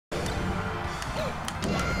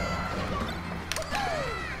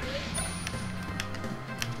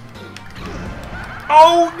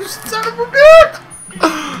Oh, you son of a bitch!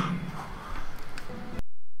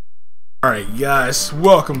 Alright guys,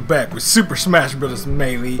 welcome back with Super Smash Bros.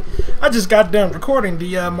 Melee. I just got done recording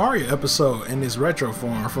the Mario episode in this retro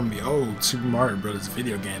form from the old Super Mario Bros.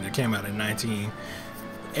 Video game that came out in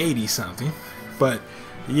 1980 something. But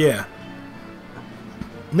yeah,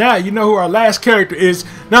 now you know who our last character is,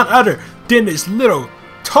 none other than this little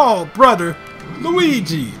tall brother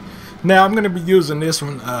Luigi. Now I'm gonna be using this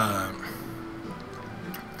one.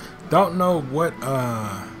 Don't know what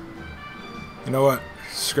you know what,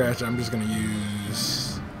 scratch it. I'm just gonna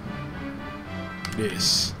use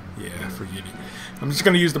this. Yeah, forget it. I'm just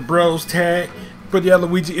gonna use the bros tag. But yeah,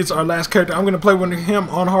 Luigi is our last character. I'm gonna play with him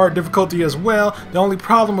on hard difficulty as well. The only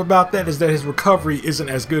problem about that is that his recovery isn't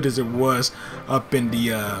as good as it was up in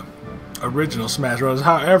the original Smash Bros.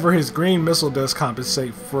 However, his green missile does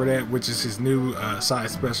compensate for that, which is his new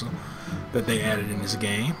side special that they added in this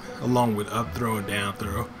game, along with up throw and down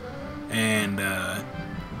throw, and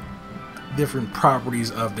different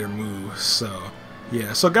properties of their moves. So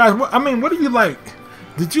yeah, so guys, what do you like?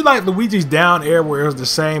 Did you like Luigi's down air where it was the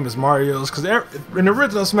same as Mario's? Because in the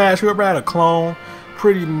original Smash, whoever had a clone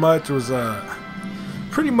pretty much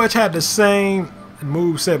had the same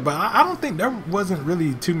move set, but I don't think there wasn't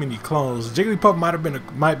really too many clones. Jigglypuff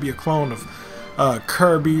might be a clone of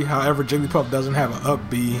Kirby. However, Jigglypuff doesn't have an up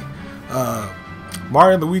B.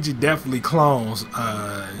 Mario and Luigi definitely clones.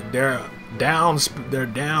 Their down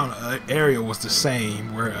area was the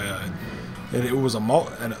same, where it was a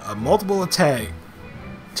multiple attack,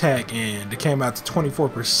 and it came out to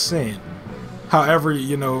 24%. However,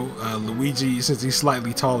 you know, Luigi, since he's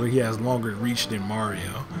slightly taller, he has longer reach than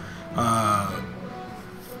Mario.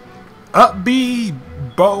 Up B,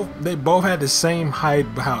 they both had the same height.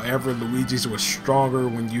 However, Luigi's was stronger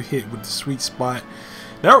when you hit with the sweet spot.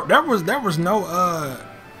 There was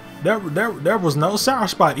no sour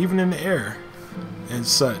spot even in the air and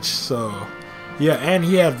such. So yeah, and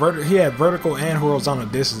he had vertical and horizontal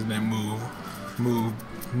distance in that move.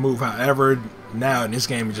 However, now in this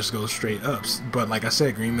game it just goes straight ups. But like I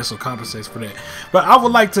said, green missile compensates for that. But I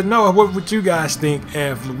would like to know, what would you guys think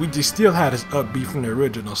if Luigi still had his up B from the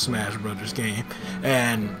original Smash Brothers game?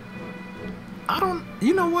 And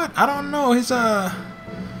you know what? I don't know. His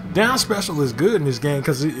down special is good in this game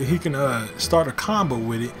because he can start a combo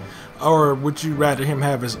with it. Or would you rather him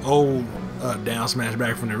have his old down smash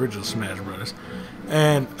back from the original Smash Brothers?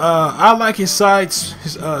 And I like his side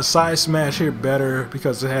smash here better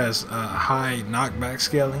because it has high knockback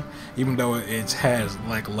scaling, even though it has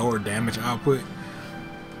like lower damage output.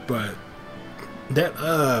 But that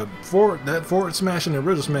forward smash in the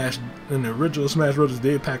original Smash Brothers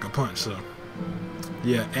did pack a punch. So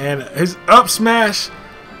yeah, and his up smash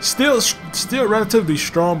still relatively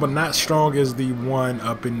strong, but not strong as the one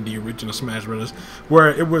up in the original Smash Brothers, where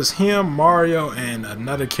it was him, Mario, and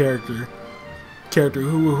another character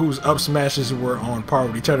whose up smashes were on par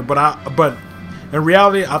with each other. But in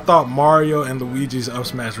reality, I thought Mario and Luigi's up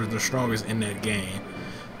smash was the strongest in that game.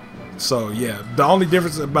 So yeah, the only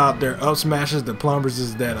difference about their up smashes, the plumbers,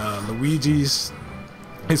 is that Luigi's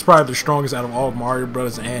is probably the strongest out of all Mario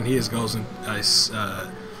Brothers, and his goes in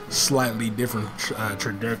slightly different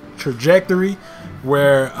trajectory,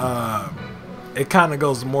 where it kind of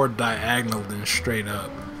goes more diagonal than straight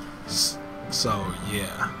up. So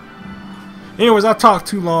yeah. Anyways, I talked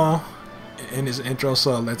too long in this intro,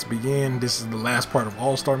 so let's begin. This is the last part of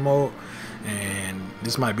All-Star mode, and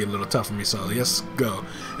this might be a little tough for me, so let's go.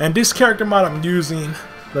 And this character mod I'm using,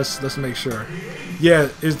 let's make sure. Yeah,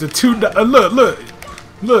 is the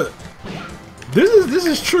look. This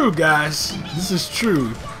is true, guys. This is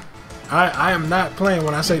true. I am not playing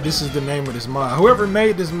when I say this is the name of this mod. Whoever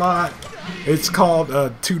made this mod, it's called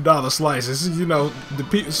 $2 slices. You know,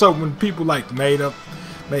 so when people like made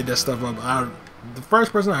that stuff up, the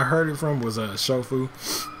first person I heard it from was Shofu.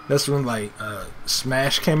 That's when like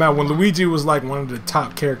Smash came out, when Luigi was like one of the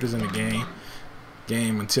top characters in the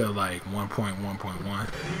game until like 1.1.1,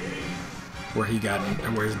 where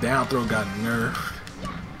his down throw got nerfed,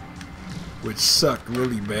 which sucked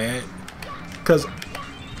really bad. Cause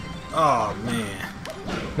oh man,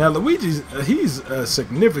 now Luigi's he's a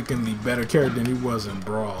significantly better character than he was in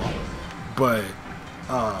Brawl, but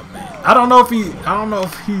oh man, I don't know if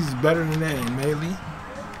he's better than that in Melee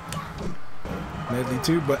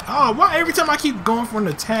too. But oh, why every time I keep going for an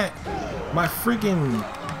attack, my freaking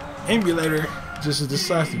emulator just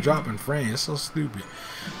decides to drop in frames? It's so stupid.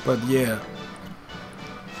 But yeah,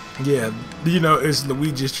 you know, it's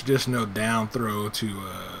Luigi's traditional down throw to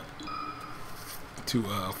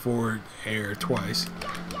forward air twice,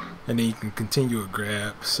 and then you can continue a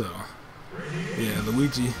grab. So yeah,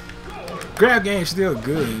 Luigi grab game's still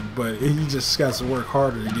good, but he just got to work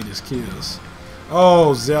harder to get his kills.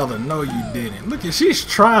 Oh, Zelda, no you didn't. Look at, she's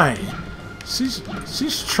trying. She's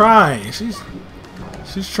trying.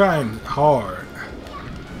 She's trying hard.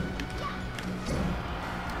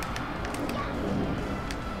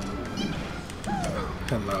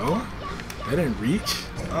 Hello? That didn't reach?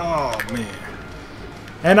 Oh man.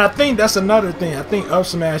 And I think that's another thing. I think up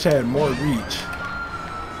smash had more reach.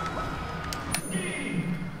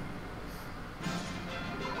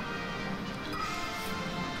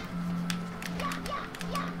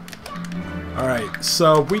 Alright,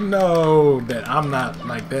 so we know that I'm not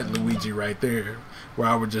like that Luigi right there, where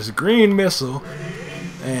I would just green missile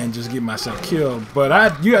and just get myself killed.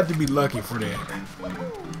 But you have to be lucky for that.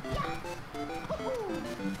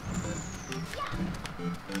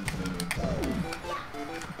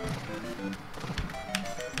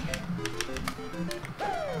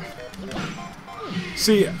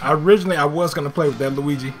 See, originally I was gonna play with that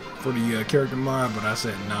Luigi for the character mod, but I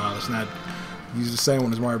said no, let's not use the same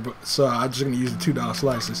one as Mario. So I'm just gonna use the $2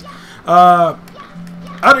 slices.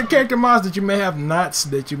 Other character mods that you may have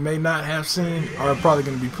that you may not have seen are probably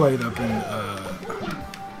gonna be played up in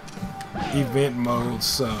event mode.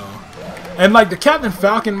 So, and like the Captain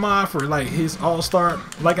Falcon mod for like his All-Star,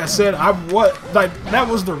 like I said, that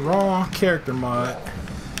was the wrong character mod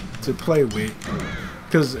to play with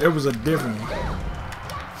because it was a different one.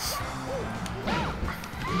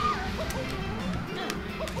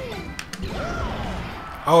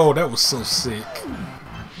 Oh, that was so sick.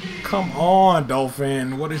 Come on,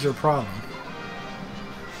 Dolphin. What is your problem?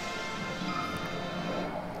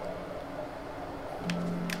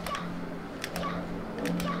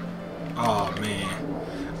 Oh man.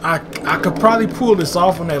 I could probably pull this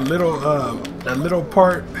off on that little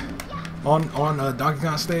part on Donkey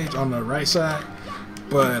Kong stage on the right side,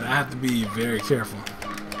 but I have to be very careful.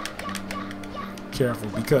 Careful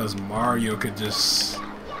because Mario could just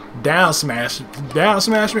down smash me,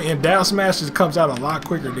 and down smash just comes out a lot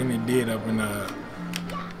quicker than it did up in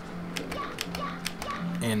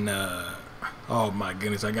oh my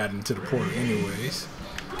goodness, I got into the portal anyways.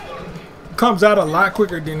 Comes out a lot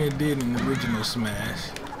quicker than it did in the original Smash.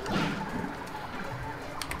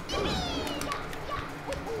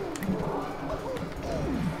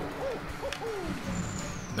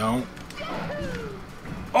 Don't.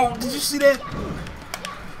 Oh, did you see that?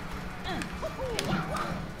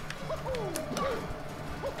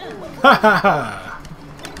 Ha ha ha!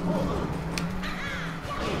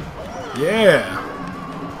 Yeah!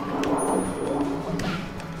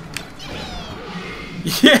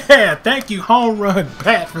 Yeah! Thank you, Home Run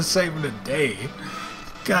Bat, for saving the day.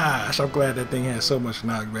 Gosh, I'm glad that thing had so much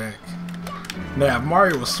knockback. Now, if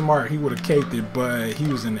Mario was smart, he would have caked it, but he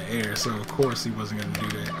was in the air, so of course he wasn't going to do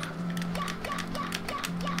that.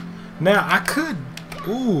 Now, I could...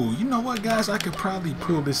 Ooh, you know what, guys? I could probably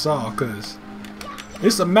pull this off, because...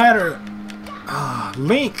 It's a matter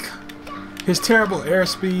Link, his terrible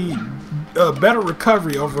airspeed, better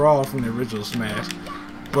recovery overall from the original Smash,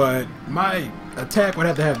 but my attack would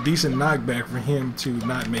have to have decent knockback for him to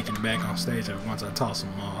not make it back on stage once I toss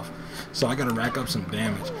him off. So I gotta rack up some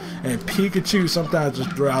damage. And Pikachu sometimes just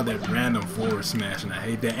throw out that random forward smash, and I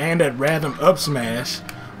hate that. And that random up smash,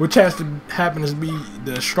 which happens to be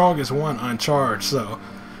the strongest one uncharged, so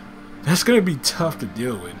that's gonna be tough to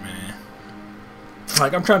deal with, man.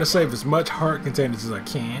 Like, I'm trying to save as much heart containers as I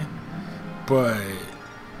can, but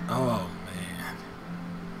oh man,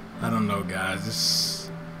 I don't know, guys.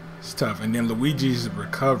 It's tough. And then Luigi's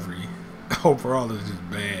recovery overall is just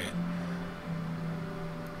bad.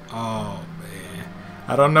 Oh man,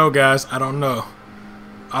 I don't know, guys. I don't know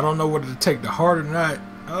whether to take the heart or not.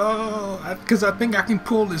 Oh, because I think I can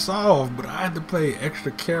pull this off, but I have to play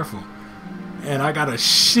extra careful, and I got a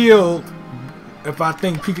shield. If I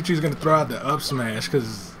think Pikachu's gonna throw out the up smash,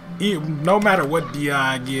 because no matter what DI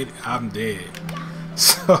I get, I'm dead.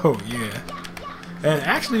 So yeah, and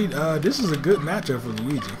actually, this is a good matchup for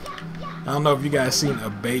Luigi. I don't know if you guys seen a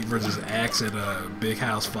Bait versus Axe at Big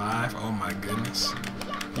House 5. Oh my goodness,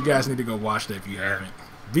 you guys need to go watch that if you haven't.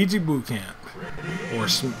 VG Boot Camp, or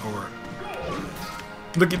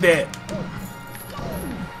look at that.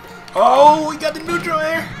 Oh, we got the neutral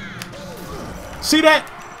air. See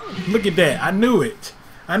that? Look at that. I knew it.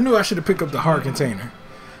 I knew I should have picked up the heart container.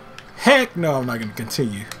 Heck no, I'm not going to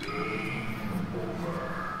continue.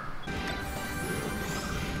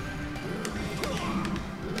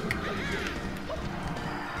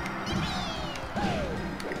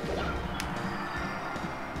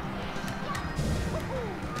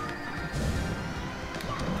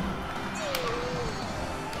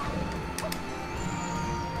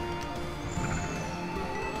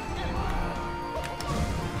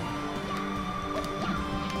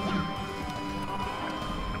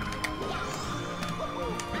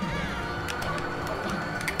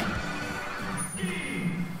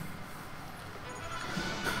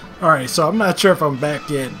 Alright, so I'm not sure if I'm back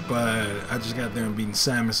yet, but I just got there and beating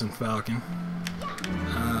Samus and Falcon.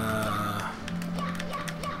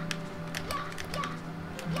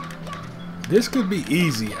 This could be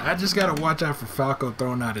easy. I just gotta watch out for Falco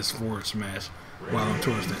throwing out his forward smash while I'm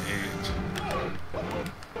towards the edge.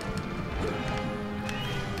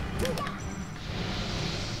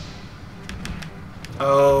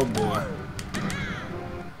 Oh boy.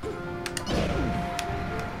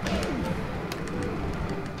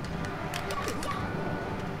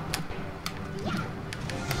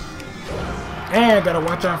 And I gotta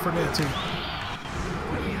watch out for that too.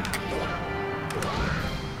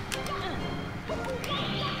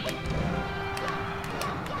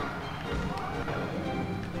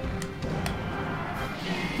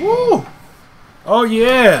 Woo! Oh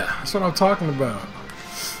yeah, that's what I'm talking about.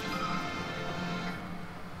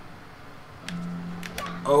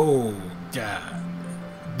 Oh God,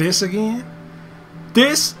 this again?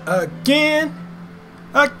 This again?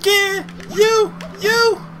 Again? You?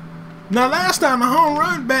 Now last time a home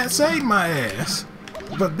run bat saved my ass,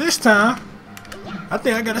 but this time I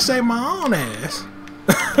think I gotta save my own ass.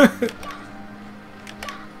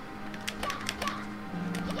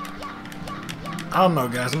 I don't know,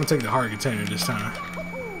 guys. I'm gonna take the hard container this time.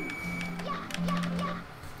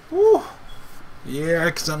 Woo! Yeah,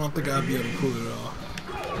 because I don't think I'll be able to pull it off.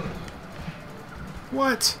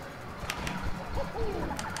 What?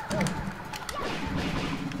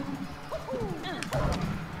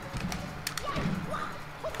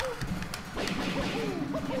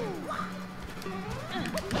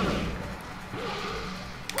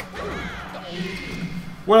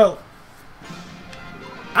 Well,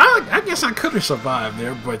 I guess I could have survived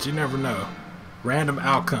there, but you never know. Random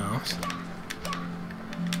outcomes.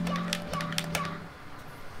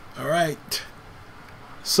 Alright.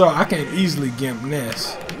 So I can easily gimp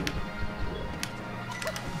this.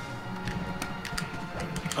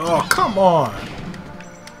 Oh, come on.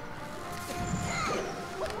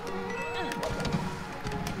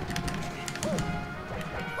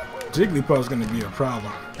 Jigglypuff's gonna be a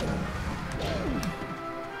problem.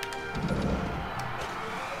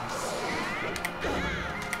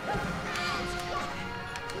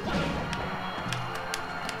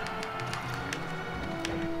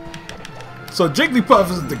 So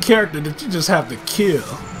Jigglypuff is the character that you just have to kill.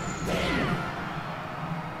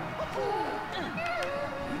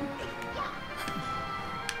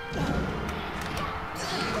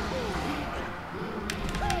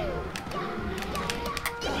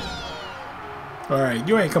 Alright,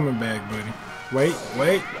 you ain't coming back, buddy.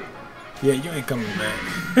 Wait. Yeah, you ain't coming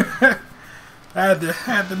back. I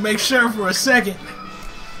had to make sure for a second.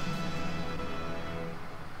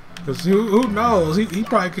 Cause who knows? He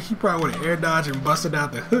probably would have air dodged and busted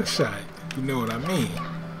out the hook shot. You know what I mean?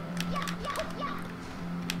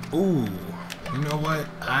 Ooh, you know what?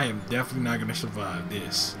 I am definitely not gonna survive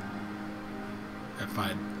this. If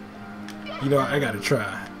I gotta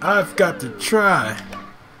try. I've got to try.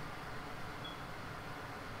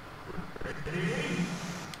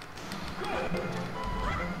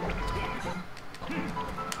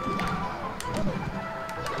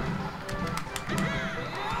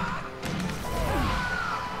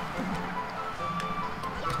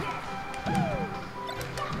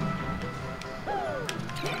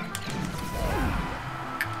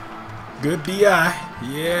 Good DI,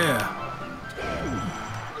 yeah.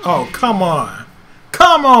 Oh, come on.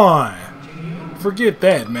 Come on! Forget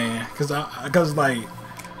that, man. Cause I'm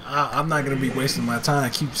not gonna be wasting my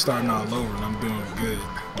time. Keep starting all over and I'm doing good.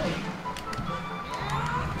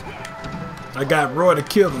 I got Roy to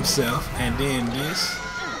kill himself, and then this.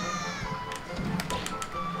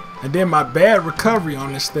 And then my bad recovery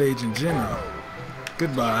on this stage in general.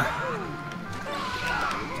 Goodbye.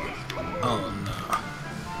 Oh, no.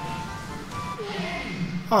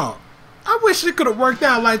 Oh, I wish it could have worked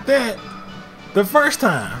out like that the first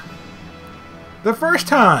time. The first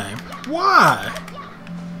time. Why?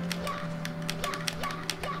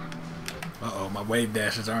 Uh-oh, my wave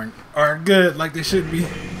dashes aren't good like they should be.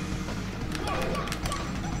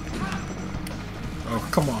 Oh,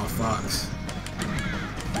 come on, Fox.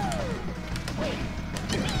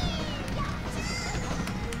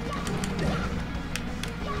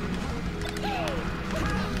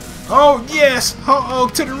 Oh, yes! Uh-oh,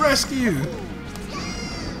 to the rescue!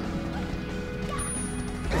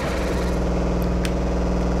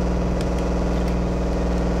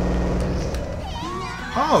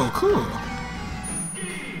 Oh, cool.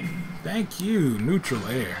 Thank you, neutral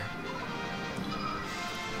air.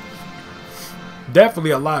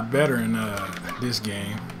 Definitely a lot better in this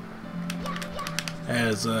game.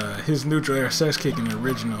 As his neutral air sex kick in the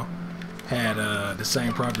original had the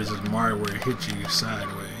same properties as Mario, where it hit you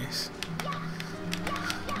sideways.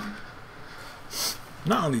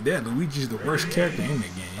 Not only that, Luigi's the worst character in the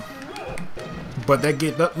game. But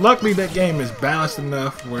luckily that game is balanced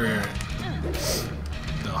enough where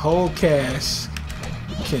the whole cast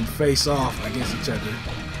can face off against each other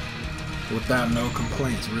without no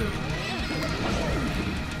complaints, really.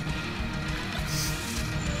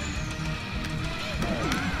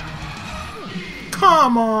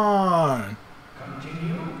 Come on!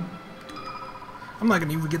 I'm not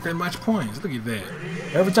gonna even get that much points. Look at that.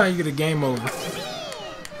 Every time you get a game over,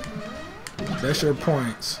 that's your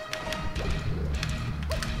points.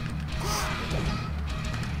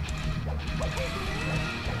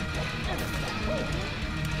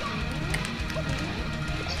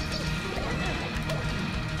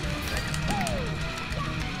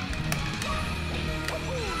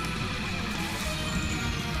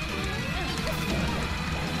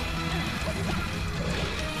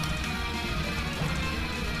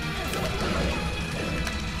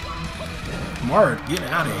 Mario, get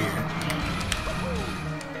out of here.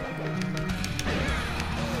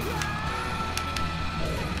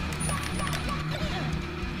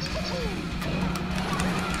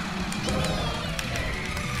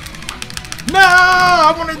 No!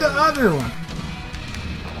 I wanted the other one.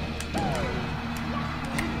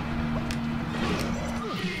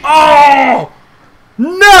 Oh!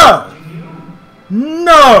 No!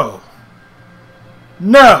 No!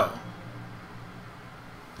 No!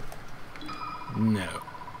 No.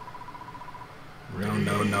 No,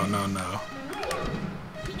 no, no, no, no.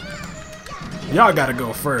 Y'all gotta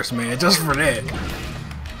go first, man. Just for that.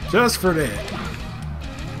 Just for that.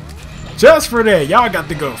 Just for that. Y'all got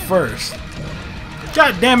to go first.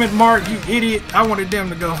 God damn it, Mark, you idiot. I wanted them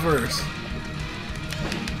to go first.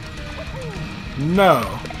 No.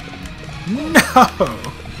 No.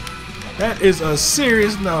 That is a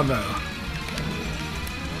serious no-no.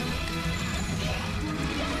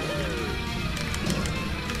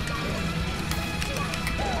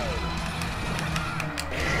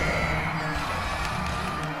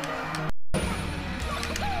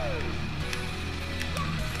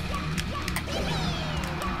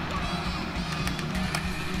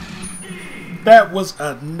 That was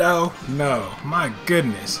a no. My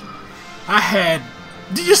goodness.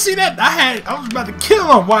 Did you see that? I was about to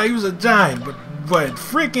kill him while he was a giant, but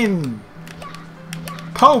freaking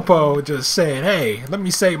Popo just said, "Hey, let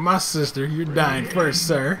me save my sister. You're dying first,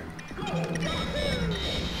 sir."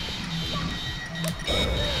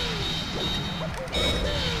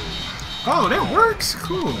 Oh, that works?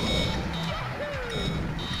 Cool.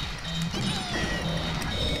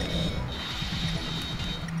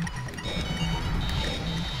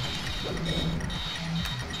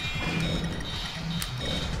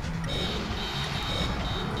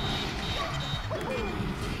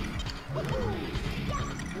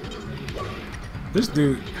 This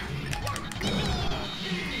dude.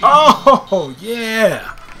 Oh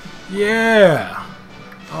yeah, yeah.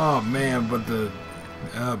 Oh man, but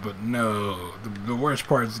no. The worst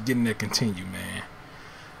part is getting to continue, man.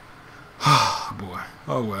 Oh boy.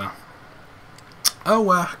 Oh well. Oh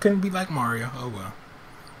well. Couldn't be like Mario. Oh well.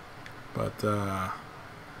 But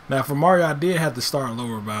now for Mario, I did have to start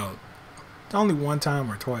over about only one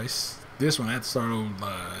time or twice. This one I had to start over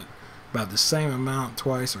about the same amount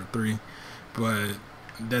twice or three. But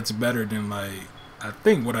that's better than, like, I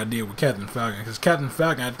think what I did with Captain Falcon. Because Captain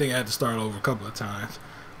Falcon, I think I had to start over a couple of times.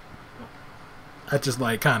 I just,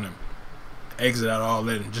 like, kind of exit out all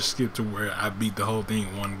that and just skip to where I beat the whole thing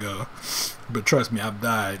in one go. But trust me, I've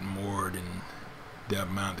died more than the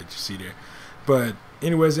amount that you see there. But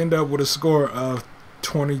anyways, end up with a score of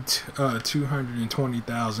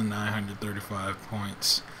 220,935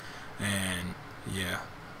 points. And, yeah.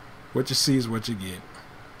 What you see is what you get.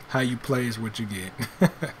 How you play is what you get.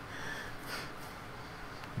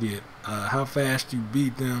 How fast you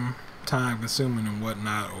beat them, time consuming and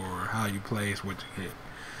whatnot, or how you play is what you get.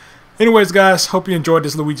 Anyways, guys, hope you enjoyed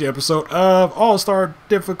this Luigi episode of All-Star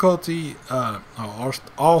difficulty,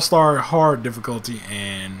 All-Star hard difficulty,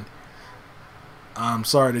 and I'm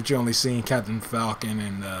sorry that you only seen Captain Falcon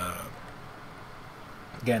and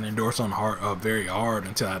getting endorsed on hard, very hard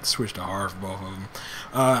until I had to switch to hard for both of them.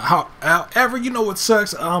 However, you know what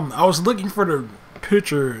sucks? I was looking for the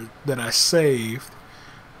picture that I saved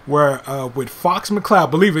where with Fox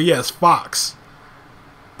McCloud, believe it, yes, Fox.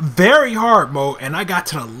 Very hard mode, and I got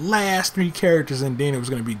to the last 3 characters, and then it was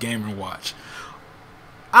going to be Game & Watch.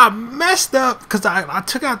 I messed up because I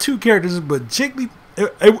took out 2 characters, but Jiggly,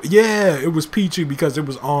 it was Pichu because it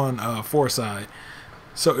was on Foresight.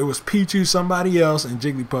 So it was Pichu, somebody else, and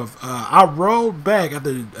Jigglypuff. I rolled back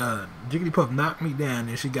after Jigglypuff knocked me down,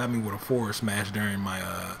 and she got me with a forward smash during my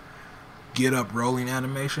get up rolling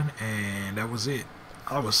animation, and that was it.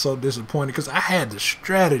 I was so disappointed because I had the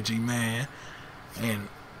strategy, man, and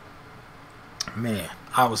man,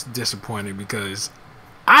 I was disappointed because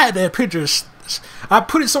I had that picture. I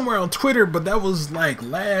put it somewhere on Twitter, but that was like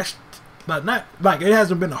not like it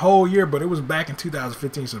hasn't been a whole year, but it was back in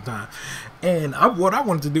 2015 sometime. And what I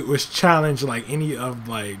wanted to do was challenge like any of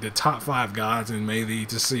like the top 5 gods in Melee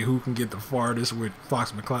to see who can get the farthest with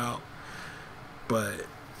Fox McCloud. But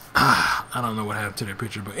I don't know what happened to that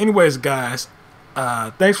picture. But anyways, guys,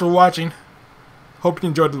 thanks for watching. Hope you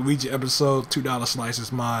enjoyed the Luigi episode, $2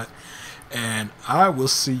 slices mod, and I will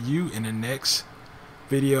see you in the next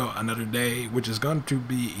video another day, which is going to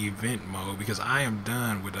be event mode, because I am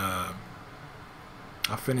done with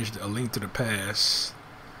I finished A Link to the Past,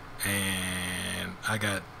 and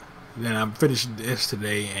I'm finishing this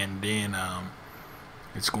today, and then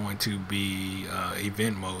it's going to be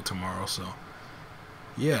event mode tomorrow. So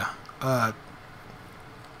yeah,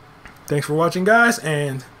 thanks for watching, guys,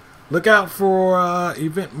 and look out for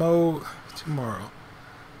event mode tomorrow.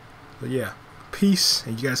 But yeah, peace,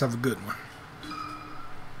 and you guys have a good one.